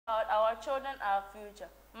about our children, our future.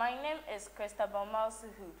 My name is Christabel Mousy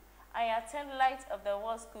Hood. I attend Light of the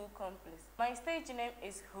World School Complex. My stage name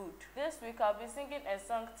is Hood. This week I'll be singing a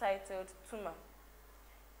song titled Tuma.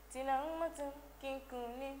 Tina umatu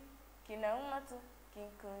kinkuni, kina umatu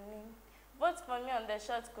kinkuni. Vote for me on the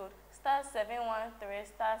short code *713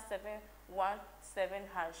 *717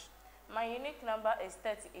 hash. My unique number is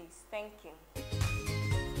 38. Thank you.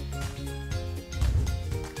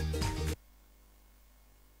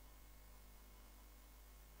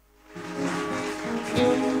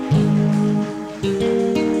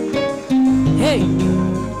 Hey,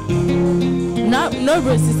 no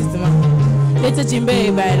racist, man. It's a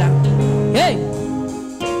Jimbe baila. Hey,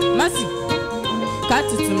 Masi,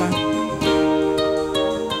 Katutuma.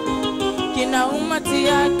 Kina umati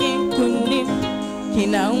ya kinkuni,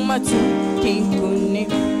 kina umatu kinkuni,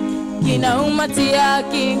 kina umati ya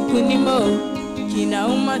kinkuni mo, kina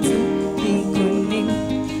umatu kinkuni,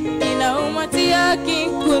 kina umati ya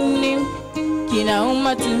kinkuni, kina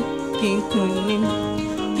umatu kinkuni.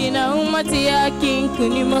 Kina umati ya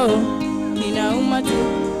kinkuni mo, kina umatu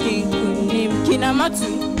kinkuni, kina matu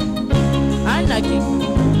anaki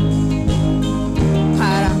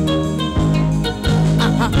hara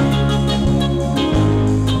aha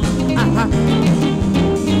aha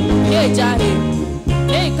ye jahe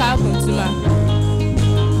ye kakuntuma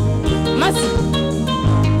masi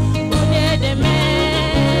unye de me.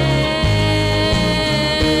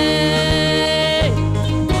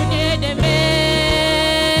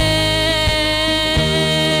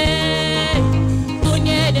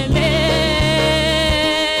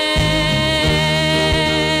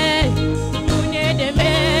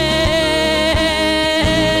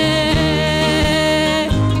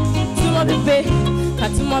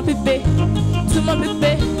 Katuma pipe,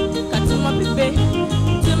 katuma pipe,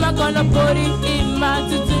 tuma kono pori ima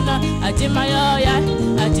tutuna, ajima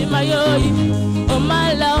yoyi,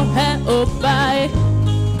 omala he obae,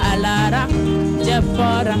 alara,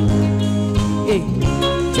 jefora,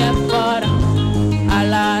 jefora,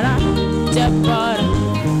 alara, jefora,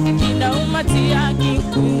 kina umati ya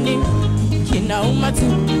kinkuni, kina umatu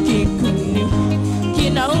kinkuni,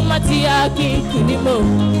 kina umati ya kinkuni mo.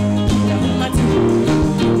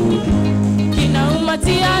 Kina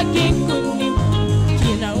umati ya kinkuni,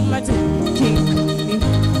 kina umati kinkuni.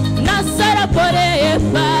 Nasara pore ye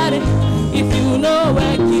pare. If you know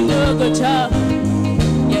where you know go chop,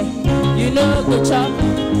 yeah, you know go chop,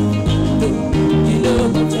 you know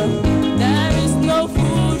go chop. There is no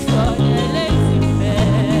food for the lazy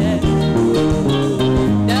man.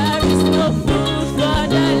 There is no food for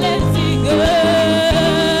the lazy girl.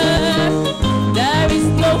 There is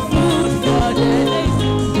no food for the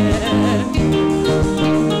lazy man.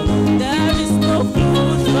 There is no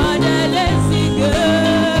food for the lazy girl.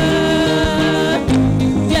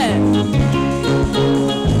 Yeah.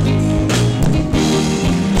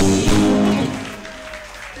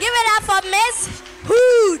 Give it up for Miss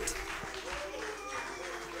Hood.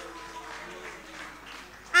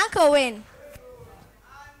 Uncle Win.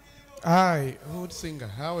 Hi, Hood singer.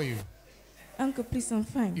 How are you? Uncle, please, I'm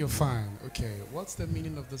fine. You're fine. Okay. What's the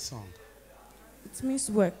meaning of the song? It means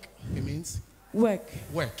work. It means? Work.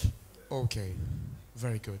 Work. Okay.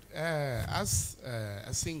 Very good. As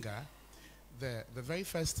a singer, the very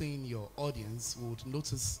first thing your audience would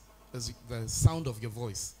notice is the sound of your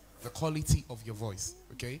voice, the quality of your voice,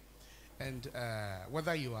 okay? And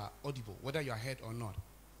whether you are audible, whether you are heard or not.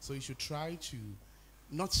 So you should try to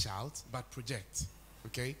not shout, but project,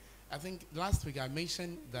 okay? I think last week I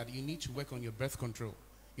mentioned that you need to work on your breath control,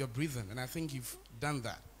 your breathing, and I think you've done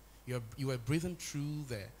that. You were breathing through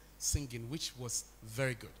the singing, which was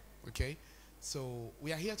very good, okay? So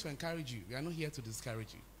we are here to encourage you. We are not here to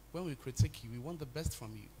discourage you. When we critique you, we want the best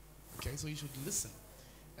from you, okay? So you should listen.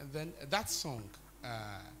 And then that song,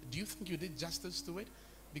 do you think you did justice to it?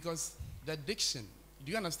 Because the diction,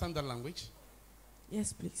 do you understand that language?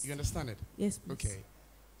 Yes, please. You understand it? Yes, please. Okay.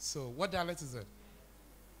 So what dialect is it?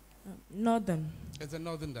 Northern. It's a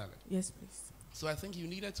northern dialect. Yes, please. So I think you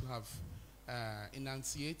needed to have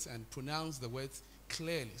enunciate and pronounce the words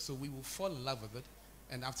clearly, so we will fall in love with it,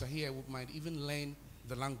 and after here we might even learn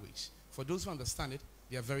the language. For those who understand it,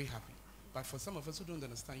 they are very happy. But for some of us who don't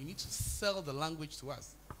understand, you need to sell the language to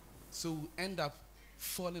us, so we end up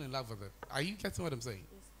falling in love with it. Are you getting what I'm saying?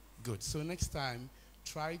 Yes. Good. So next time,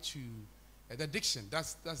 try to the diction.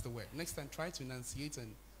 That's the word. Next time, try to enunciate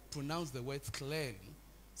and pronounce the words clearly,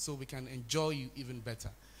 so we can enjoy you even better.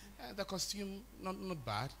 The costume, not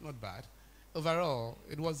bad. Overall,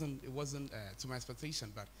 it wasn't to my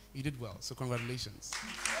expectation, but you did well. So congratulations.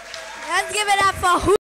 Let's give it up for who?